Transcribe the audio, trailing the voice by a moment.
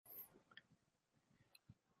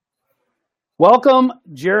Welcome,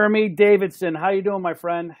 Jeremy Davidson. How you doing, my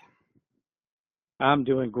friend? I'm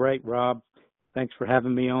doing great, Rob. Thanks for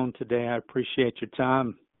having me on today. I appreciate your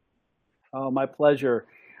time. Oh, my pleasure.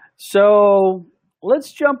 So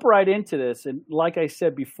let's jump right into this. And like I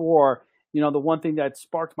said before, the one thing that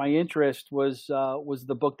sparked my interest was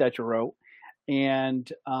the book that you wrote, and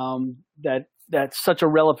that's such a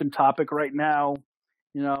relevant topic right now.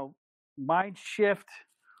 You know, Mind shift,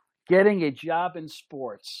 getting a job in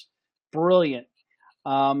sports, brilliant.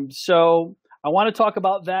 So I want to talk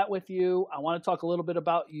about that with you. I want to talk a little bit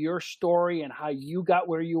about your story and how you got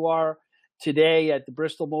where you are today at the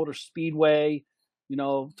Bristol Motor Speedway.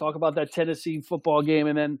 Talk about that Tennessee football game,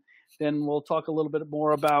 and then we'll talk a little bit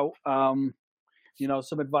more about some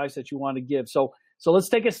advice that you want to give. So let's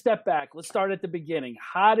take a step back. Let's start at the beginning.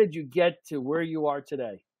 How did you get to where you are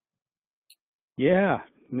today? Yeah,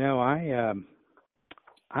 no,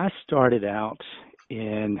 I started out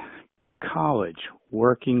in college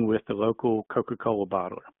working with the local Coca-Cola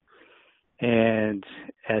bottler, and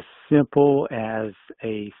as simple as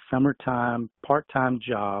a summertime part-time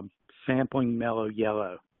job sampling Mellow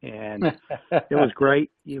Yellow, and it was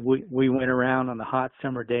great. We went around on the hot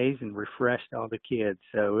summer days and refreshed all the kids,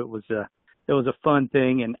 so it was a fun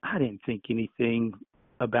thing, and I didn't think anything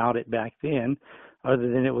about it back then, other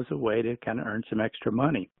than it was a way to kind of earn some extra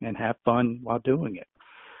money and have fun while doing it.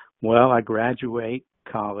 Well, I graduate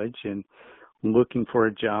college and looking for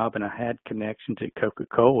a job, and I had connections at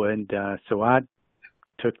Coca-Cola, and so I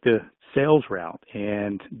took the sales route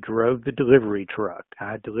and drove the delivery truck.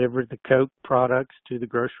 I delivered the Coke products to the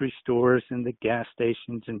grocery stores and the gas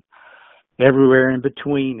stations and everywhere in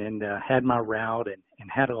between, and had my route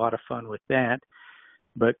and had a lot of fun with that,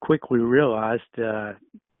 but quickly realized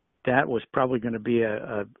that was probably going to be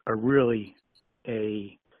a really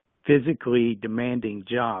a physically demanding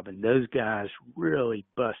job, and those guys really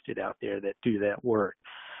busted out there that do that work.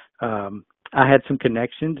 I had some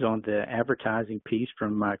connections on the advertising piece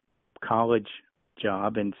from my college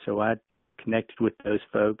job, and so I connected with those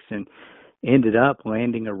folks and ended up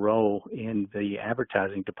landing a role in the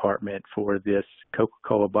advertising department for this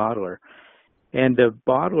Coca-Cola bottler. And the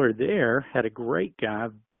bottler there had a great guy,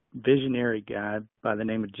 visionary guy by the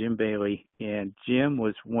name of Jim Bailey. And Jim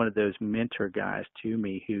was one of those mentor guys to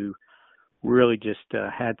me who really just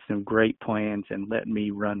had some great plans and let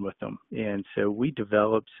me run with them. And so we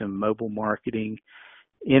developed some mobile marketing,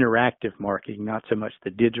 interactive marketing, not so much the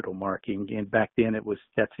digital marketing. And back then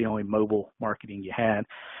that's the only mobile marketing you had.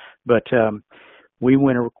 But we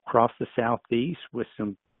went across the Southeast with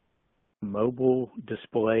some mobile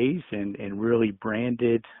displays and really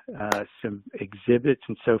branded some exhibits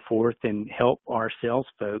and so forth, and help our sales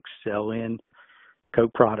folks sell in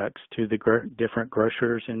Coke products to the different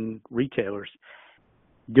grocers and retailers.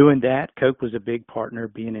 Doing that, Coke was a big partner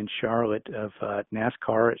being in Charlotte of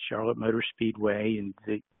NASCAR at Charlotte Motor Speedway, and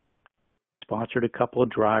they sponsored a couple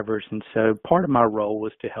of drivers. And so part of my role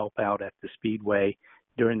was to help out at the Speedway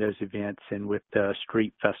during those events and with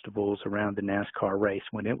street festivals around the NASCAR race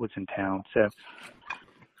when it was in town. So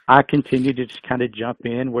I continued to just kind of jump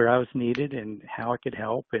in where I was needed and how I could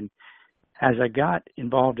help. And as I got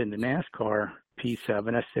involved in the NASCAR piece of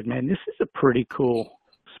it, I said, man, this is a pretty cool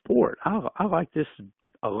sport. I like this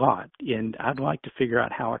a lot, and I'd like to figure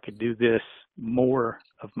out how I could do this more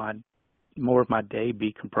of my day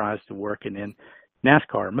be comprised of working in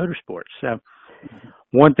NASCAR motorsports. So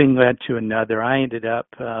one thing led to another. I ended up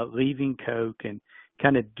leaving Coke and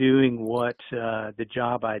kind of doing what the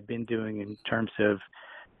job I'd been doing in terms of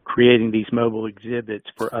creating these mobile exhibits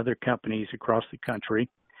for other companies across the country,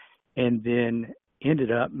 and then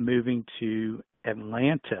ended up moving to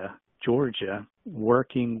Atlanta, Georgia,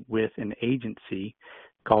 working with an agency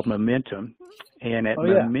called Momentum. And at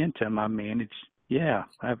Momentum, I managed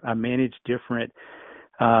different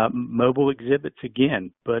mobile exhibits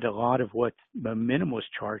again, but a lot of what Momentum was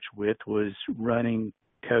charged with was running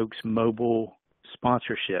Coke's mobile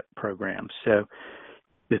sponsorship program. So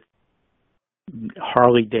the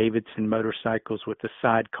Harley Davidson motorcycles with the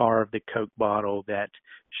sidecar of the Coke bottle that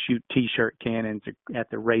shoot T-shirt cannons at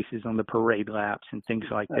the races on the parade laps and things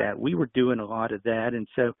like that. We were doing a lot of that, and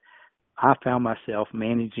so I found myself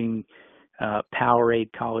managing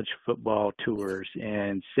Powerade college football tours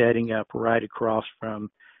and setting up right across from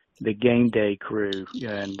the game day crew,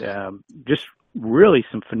 and just really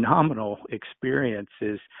some phenomenal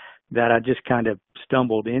experiences that I just kind of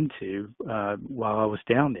stumbled into while I was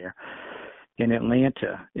down there in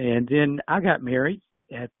Atlanta. And then I got married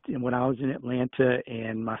when I was in Atlanta,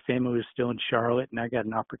 and my family was still in Charlotte, and I got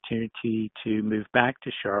an opportunity to move back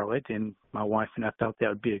to Charlotte, and my wife and I thought that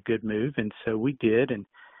would be a good move, and so we did. And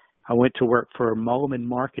I went to work for Mulliman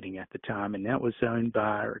Marketing at the time, and that was owned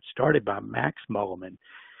by, or started by Max Mulliman.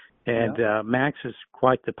 And Max is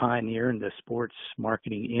quite the pioneer in the sports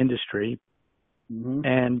marketing industry. Mm-hmm.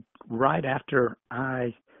 And right after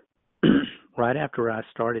I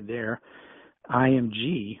started there,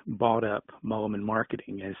 IMG bought up Mulliman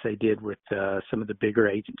Marketing, as they did with some of the bigger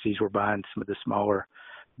agencies were buying some of the smaller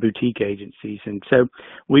boutique agencies. And so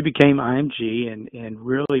we became IMG, and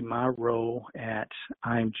really my role at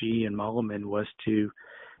IMG and Mulliman was to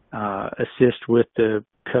assist with the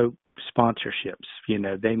Coke sponsorships. You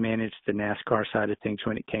know, they managed the NASCAR side of things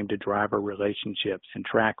when it came to driver relationships and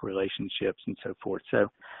track relationships and so forth. So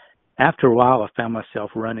after a while, I found myself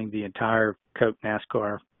running the entire Coke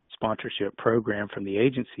NASCAR sponsorship program from the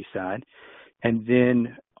agency side. And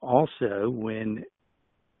then also when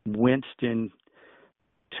Winston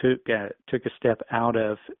took a step out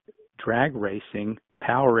of drag racing,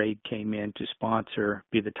 Powerade came in to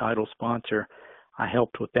be the title sponsor. I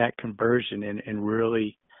helped with that conversion and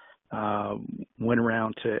really went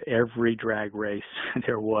around to every drag race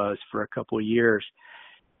there was for a couple of years,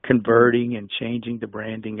 converting and changing the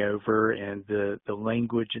branding over and the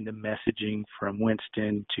language and the messaging from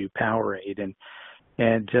Winston to Powerade.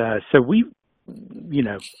 And so we, you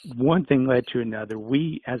know, one thing led to another.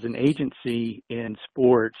 We, as an agency in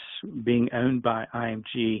sports, being owned by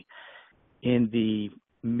IMG in the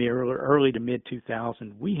early to mid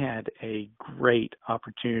 2000s, we had a great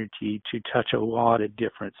opportunity to touch a lot of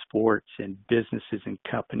different sports and businesses and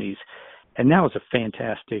companies. And that was a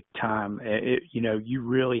fantastic time. You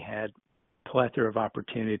really had plethora of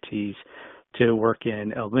opportunities to work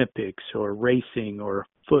in Olympics or racing or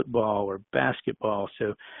football or basketball.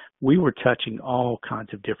 So we were touching all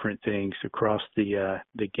kinds of different things across the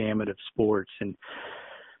gamut of sports. And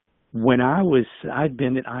when I'd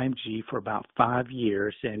been at IMG for about 5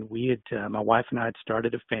 years, and we had, my wife and I had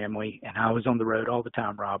started a family, and I was on the road all the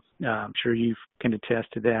time, Rob. I'm sure you can attest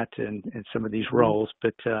to that in some of these roles,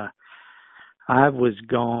 but I was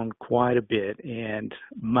gone quite a bit, and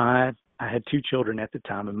I had 2 children at the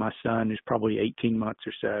time, and my son, who's probably 18 months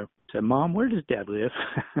or so, said, "Mom, where does Dad live?"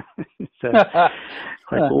 So,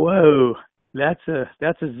 like, whoa, that's a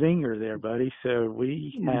zinger there, buddy. So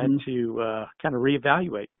we had to kind of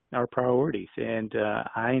reevaluate our priorities, and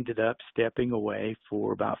I ended up stepping away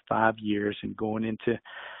for about 5 years and going into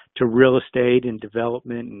real estate and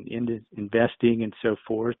development and into investing and so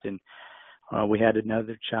forth. And we had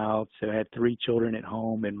another child, so I had 3 children at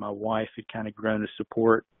home, and my wife had kind of grown a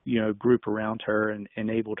support, group around her and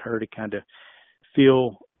enabled her to kind of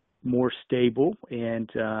feel more stable.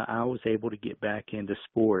 And I was able to get back into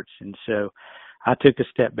sports. And so I took a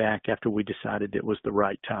step back after we decided it was the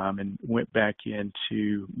right time and went back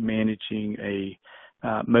into managing a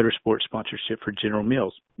motorsport sponsorship for General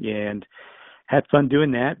Mills, and had fun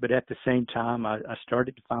doing that. But at the same time, I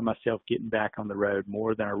started to find myself getting back on the road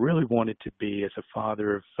more than I really wanted to be as a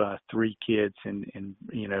father of 3 kids and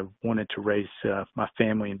wanted to raise my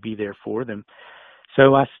family and be there for them.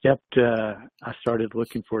 So I started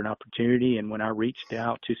looking for an opportunity. And when I reached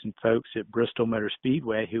out to some folks at Bristol Motor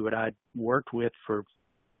Speedway, who I'd worked with for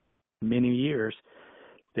many years,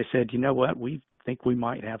 they said, "You know what, we think we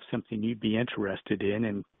might have something you'd be interested in."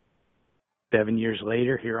 And 7 years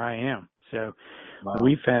later, here I am. So wow.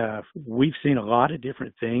 We've seen a lot of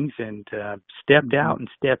different things and stepped out and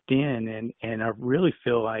stepped in. And I really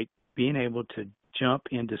feel like being able to jump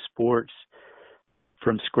into sports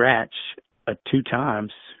from scratch 2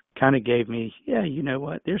 times kind of gave me, you know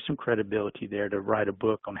what, there's some credibility there to write a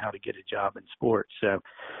book on how to get a job in sports. So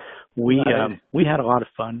we had a lot of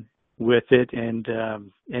fun with it, and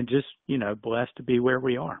just, blessed to be where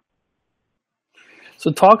we are.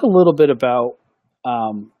 So talk a little bit about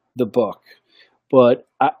the book, but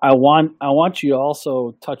I want you to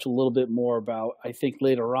also touch a little bit more about, I think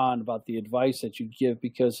later on, about the advice that you give,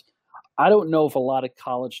 because I don't know if a lot of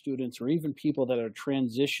college students or even people that are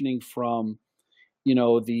transitioning from,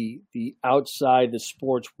 the outside the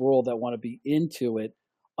sports world that want to be into it,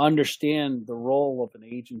 understand the role of an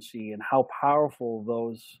agency and how powerful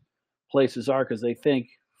those places are, because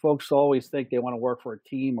folks always think they want to work for a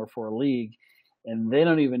team or for a league, and they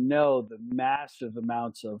don't even know the massive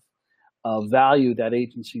amounts of value that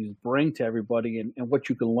agencies bring to everybody and what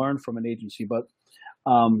you can learn from an agency. But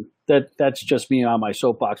that's just me on my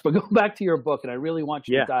soapbox. But go back to your book, and I really want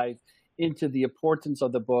you to dive into the importance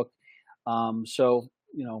of the book. So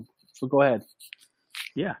go ahead.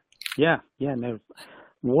 Yeah. No,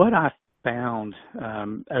 what I found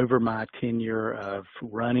over my tenure of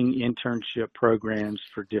running internship programs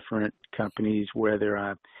for different companies, whether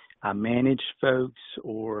I managed folks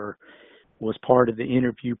or was part of the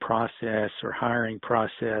interview process or hiring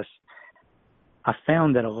process, I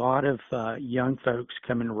found that a lot of young folks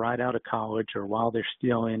coming right out of college or while they're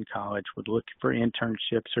still in college would look for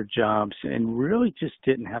internships or jobs and really just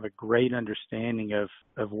didn't have a great understanding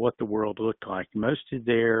of what the world looked like. Most of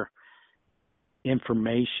their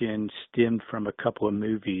information stemmed from a couple of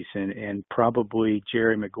movies, and probably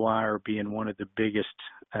Jerry Maguire being one of the biggest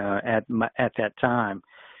at that time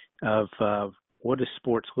of what does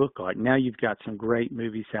sports look like. Now you've got some great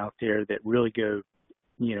movies out there that really go,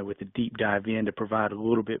 with a deep dive in to provide a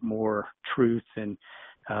little bit more truth and,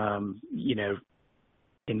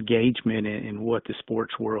 engagement in what the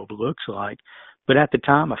sports world looks like. But at the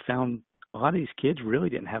time, I found a lot of these kids really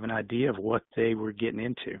didn't have an idea of what they were getting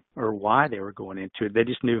into or why they were going into it. They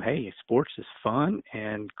just knew, hey, sports is fun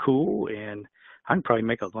and cool, and I can probably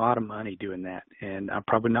make a lot of money doing that, and I'm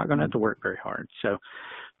probably not going to have to work very hard. So,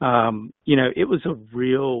 it was a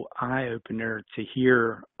real eye-opener to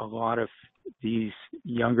hear a lot of these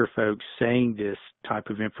younger folks saying this type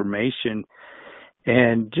of information,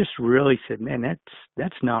 and just really said, man,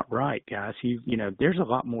 that's not right, guys. There's a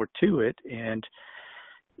lot more to it. And,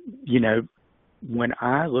 when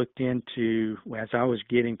I looked into, as I was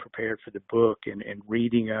getting prepared for the book and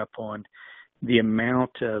reading up on the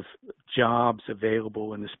amount of jobs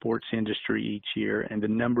available in the sports industry each year and the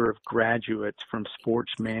number of graduates from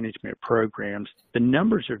sports management programs, the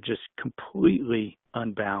numbers are just completely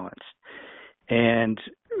unbalanced. And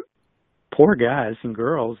poor guys and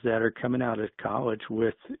girls that are coming out of college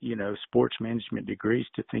with, sports management degrees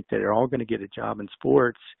to think that they're all going to get a job in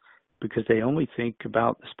sports because they only think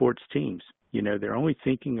about the sports teams. They're only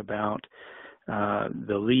thinking about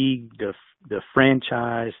the league, the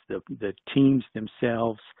franchise, the teams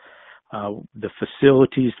themselves, the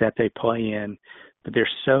facilities that they play in. But there's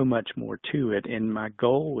so much more to it. And my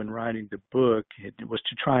goal in writing the book was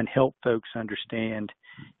to try and help folks understand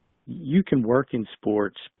you can work in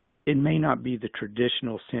sports. It may not be the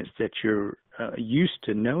traditional sense that you're used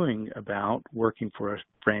to knowing about working for a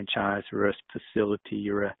franchise or a facility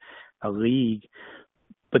or a league,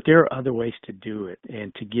 but there are other ways to do it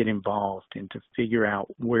and to get involved and to figure out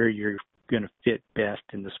where you're going to fit best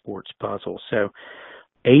in the sports puzzle. So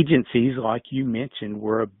agencies, like you mentioned,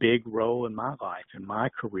 were a big role in my life, in my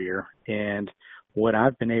career. And what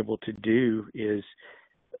I've been able to do is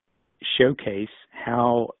showcase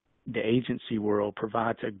how the agency world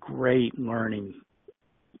provides a great learning,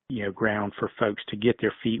 ground for folks to get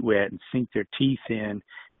their feet wet and sink their teeth in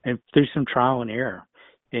and through some trial and error.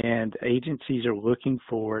 And agencies are looking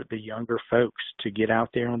for the younger folks to get out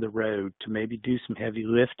there on the road, to maybe do some heavy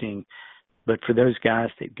lifting. But for those guys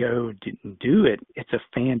that go and didn't do it, it's a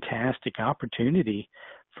fantastic opportunity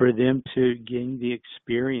for them to gain the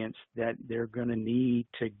experience that they're going to need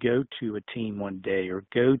to go to a team one day or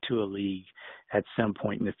go to a league at some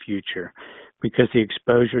point in the future, because the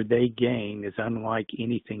exposure they gain is unlike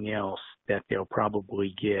anything else that they'll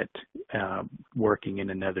probably get working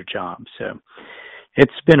in another job. So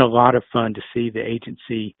it's been a lot of fun to see the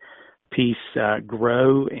agency piece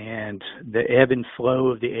grow and the ebb and flow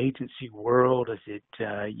of the agency world as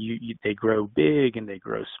they grow big and they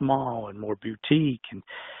grow small and more boutique,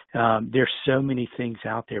 and there's so many things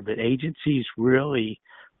out there, but agencies really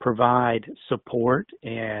provide support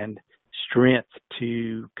and strength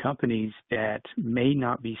to companies that may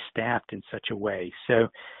not be staffed in such a way. So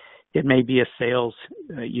it may be a sales,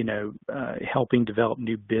 helping develop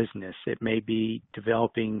new business. It may be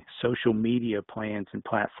developing social media plans and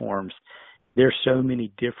platforms. There's so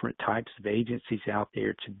many different types of agencies out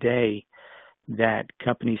there today that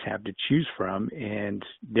companies have to choose from, and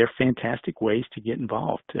they're fantastic ways to get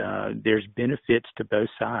involved. There's benefits to both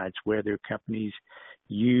sides, whether companies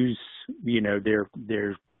use,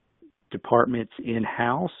 their departments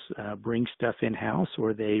in-house, bring stuff in-house,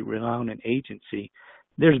 or they rely on an agency.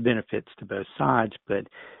 There's benefits to both sides, but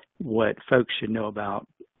what folks should know about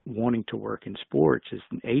wanting to work in sports is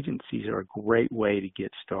agencies are a great way to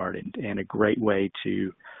get started and a great way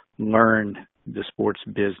to learn the sports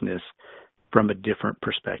business from a different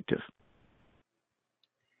perspective.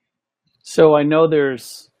 So I know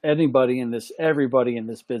there's everybody in this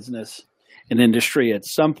business and industry at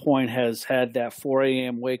some point has had that 4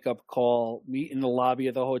 a.m. wake up call, meet in the lobby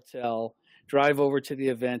of the hotel, drive over to the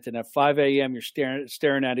event, and at 5 a.m. you're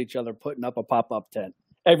staring at each other, putting up a pop-up tent.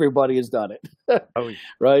 Everybody has done it. Oh,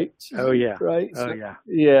 right? Oh, yeah. Right? Oh, So, yeah.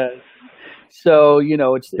 yeah. So,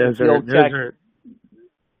 it's Those the old are, those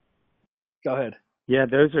Go ahead. Yeah,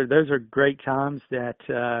 those are great times that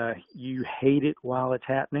you hate it while it's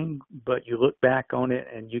happening, but you look back on it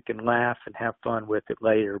and you can laugh and have fun with it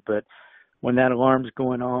later. But when that alarm's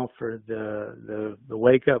going off or the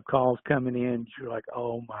wake up calls coming in, you're like,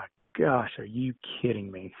 oh my gosh, are you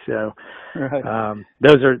kidding me? So Right.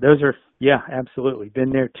 those are yeah, absolutely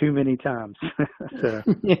been there too many times. So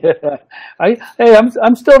Yeah.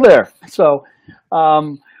 I'm still there. So,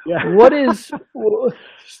 um, yeah, what is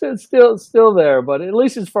still there, but at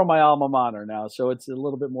least it's from my alma mater now, so it's a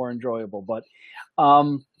little bit more enjoyable. But,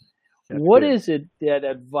 um, that's what good. is it that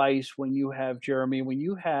advice when you have Jeremy, when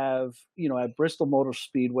you have, at Bristol Motor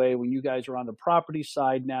Speedway, when you guys are on the property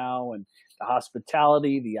side now and the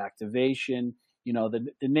hospitality, the activation,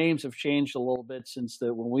 the names have changed a little bit since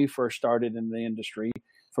when we first started in the industry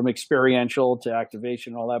from experiential to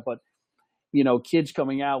activation and all that. But, kids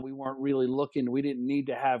coming out, we weren't really looking, we didn't need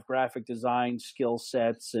to have graphic design skill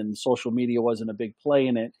sets and social media wasn't a big play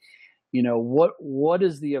in it. What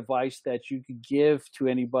is the advice that you could give to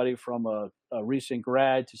anybody from a recent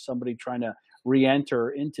grad to somebody trying to re-enter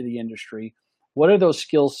into the industry? What are those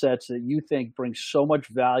skill sets that you think bring so much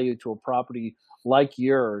value to a property like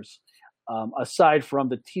yours, aside from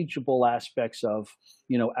the teachable aspects of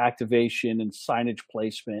activation and signage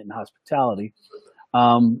placement and hospitality?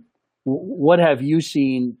 um, what have you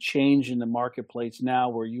seen change in the marketplace now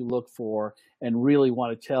where you look for and really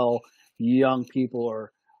want to tell young people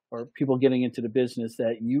or people getting into the business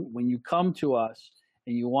that when you come to us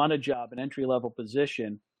and you want a job, an entry level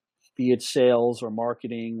position, be it sales or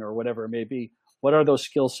marketing or whatever it may be, what are those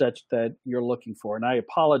skill sets that you're looking for? And I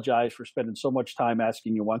apologize for spending so much time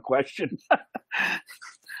asking you one question.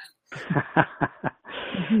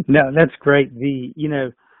 No, that's great.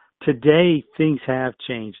 Today things have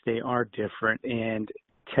changed. They are different, and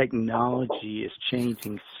technology is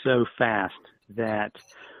changing so fast that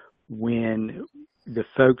when the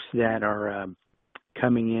folks that are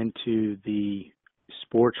coming into the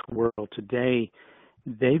sports world today,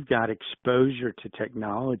 they've got exposure to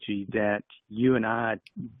technology that you and I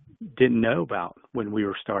didn't know about when we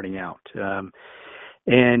were starting out.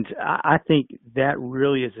 And I think that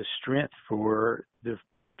really is a strength for the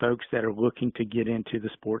folks that are looking to get into the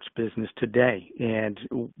sports business today. And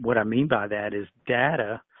what I mean by that is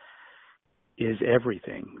data is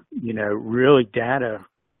everything. Really data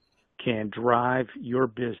can drive your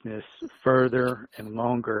business further and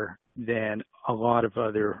longer than a lot of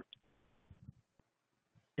other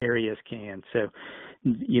areas can. So,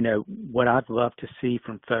 what I'd love to see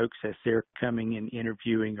from folks as they're coming and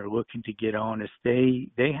interviewing or looking to get on is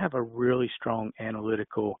they have a really strong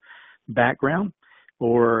analytical background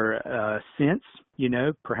or sense.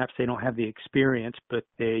 Perhaps they don't have the experience, but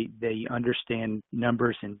they understand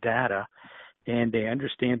numbers and data, and they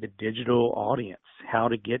understand the digital audience, how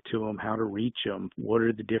to get to them, how to reach them, what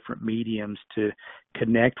are the different mediums to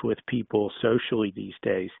connect with people socially these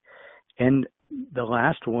days. And the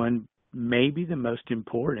last one, maybe the most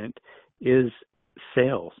important, is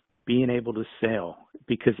sales, being able to sell,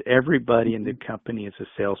 because everybody in the company is a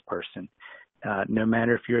salesperson. No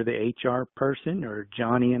matter if you're the HR person or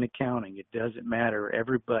Johnny in accounting, it doesn't matter.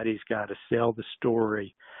 Everybody's got to sell the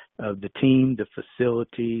story of the team, the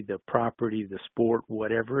facility, the property, the sport,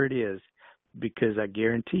 whatever it is, because I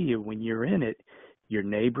guarantee you when you're in it, your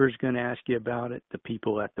neighbor's going to ask you about it. The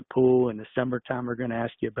people at the pool in the summertime are going to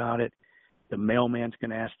ask you about it. The mailman's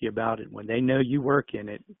going to ask you about it. When they know you work in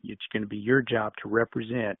it, it's going to be your job to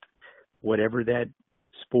represent whatever that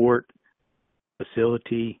sport,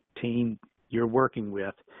 facility, team you're working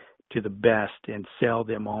with to the best and sell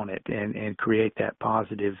them on it and create that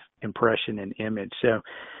positive impression and image. So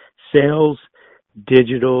sales,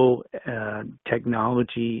 digital,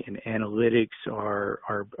 technology, and analytics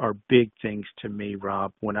are big things to me,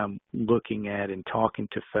 Rob, when I'm looking at and talking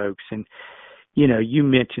to folks. And you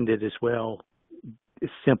mentioned it as well.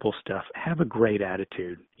 It's simple stuff. Have a great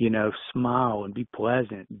attitude, smile and be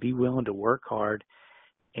pleasant, be willing to work hard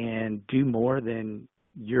and do more than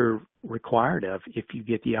you're required of. If you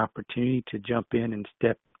get the opportunity to jump in and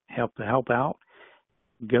help out,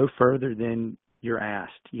 go further than you're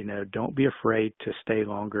asked. Don't be afraid to stay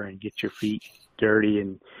longer and get your feet dirty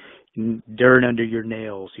and dirt under your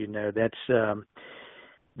nails. That's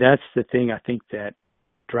the thing I think that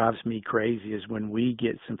drives me crazy is when we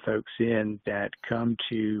get some folks in that come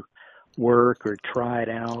to work or try it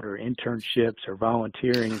out or internships or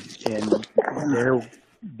volunteering, and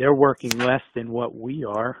they're working less than what we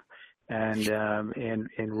are, and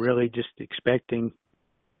really just expecting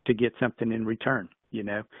to get something in return,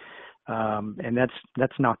 and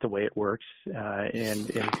that's not the way it works, and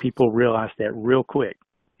people realize that real quick,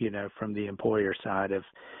 from the employer side of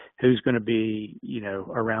who's going to be,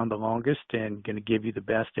 around the longest and going to give you the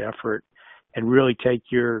best effort and really take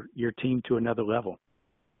your team to another level.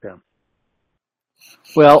 Yeah.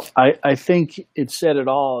 Well, I think it said it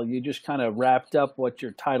all. You just kind of wrapped up what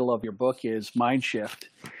your title of your book is, Mind Shift.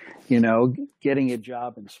 getting a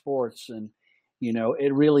job in sports. And,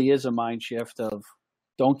 it really is a mind shift of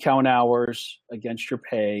don't count hours against your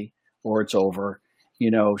pay or it's over,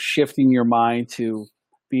 shifting your mind to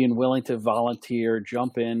being willing to volunteer,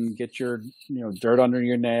 jump in, get your, dirt under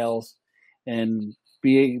your nails and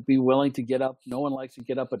be willing to get up. No one likes to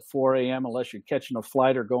get up at 4 a.m. unless you're catching a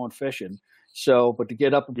flight or going fishing. So, but to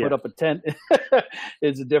get up and put Yeah, up a tent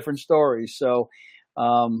is a different story. So,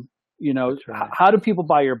 um, that's right. how do people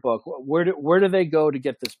buy your book? Where do they go to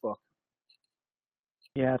get this book?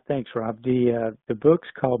 Yeah, thanks, Rob. The book's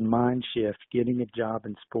called Mind Shift: Getting a Job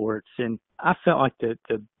in Sports, and I felt like the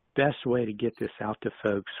best way to get this out to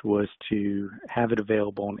folks was to have it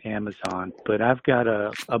available on Amazon. But I've got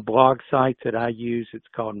a blog site that I use. It's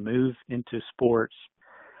called Move Into Sports,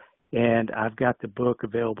 and I've got the book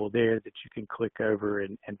available there that you can click over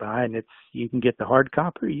and buy. And you can get the hard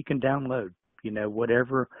copy, or you can download.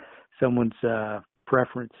 Whatever someone's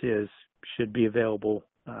preference is, should be available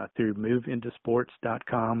through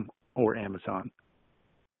moveintosports.com or Amazon.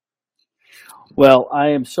 Well, I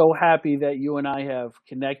am so happy that you and I have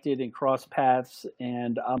connected and crossed paths,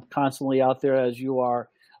 and I'm constantly out there as you are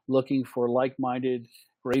looking for like-minded,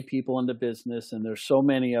 great people in the business. And there's so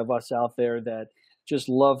many of us out there that just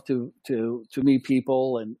love to meet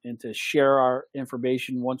people and to share our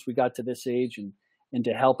information once we got to this age and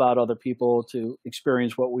to help out other people to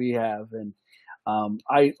experience what we have. And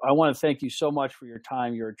I want to thank you so much for your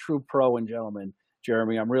time. You're a true pro and gentleman,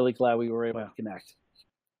 Jeremy. I'm really glad we were able to connect.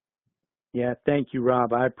 Yeah, thank you,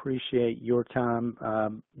 Rob. I appreciate your time.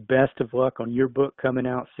 Best of luck on your book coming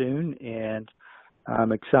out soon, and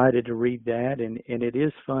I'm excited to read that. And it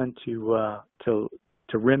is fun to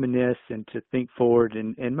reminisce and to think forward,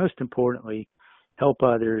 and most importantly, help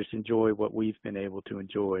others enjoy what we've been able to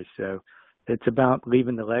enjoy. So it's about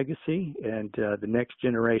leaving the legacy and the next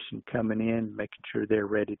generation coming in, making sure they're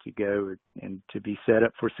ready to go and to be set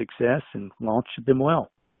up for success and launch them well.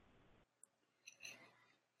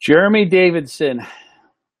 Jeremy Davidson,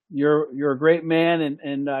 you're a great man,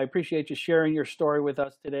 and I appreciate you sharing your story with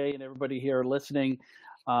us today and everybody here listening.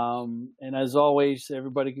 And as always,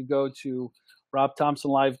 everybody can go to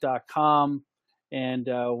robthompsonlive.com, and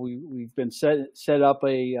we've been set up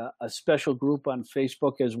a special group on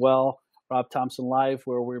Facebook as well, Rob Thompson Live,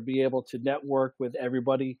 where we'll be able to network with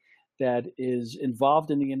everybody that is involved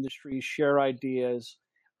in the industry, share ideas,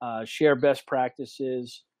 share best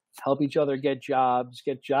practices, help each other get jobs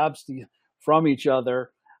from each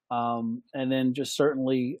other, and then just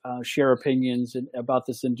certainly share opinions about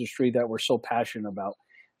this industry that we're so passionate about.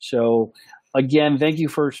 So again, thank you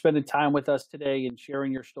for spending time with us today and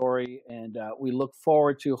sharing your story. And we look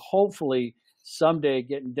forward to hopefully someday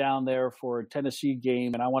getting down there for a Tennessee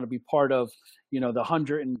game. And I want to be part of, the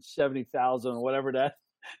 170,000 or whatever that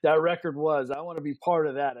record was. I want to be part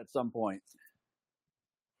of that at some point.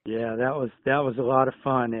 Yeah, that was a lot of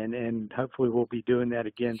fun, and hopefully we'll be doing that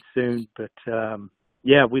again soon. But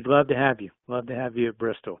yeah, we'd love to have you. Love to have you at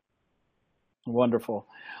Bristol. Wonderful.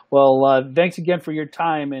 Well, thanks again for your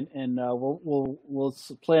time, and we'll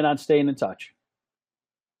plan on staying in touch.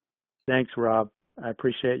 Thanks, Rob. I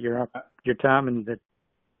appreciate your time and the.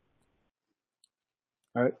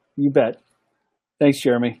 All right, you bet. Thanks,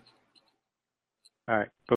 Jeremy. All right.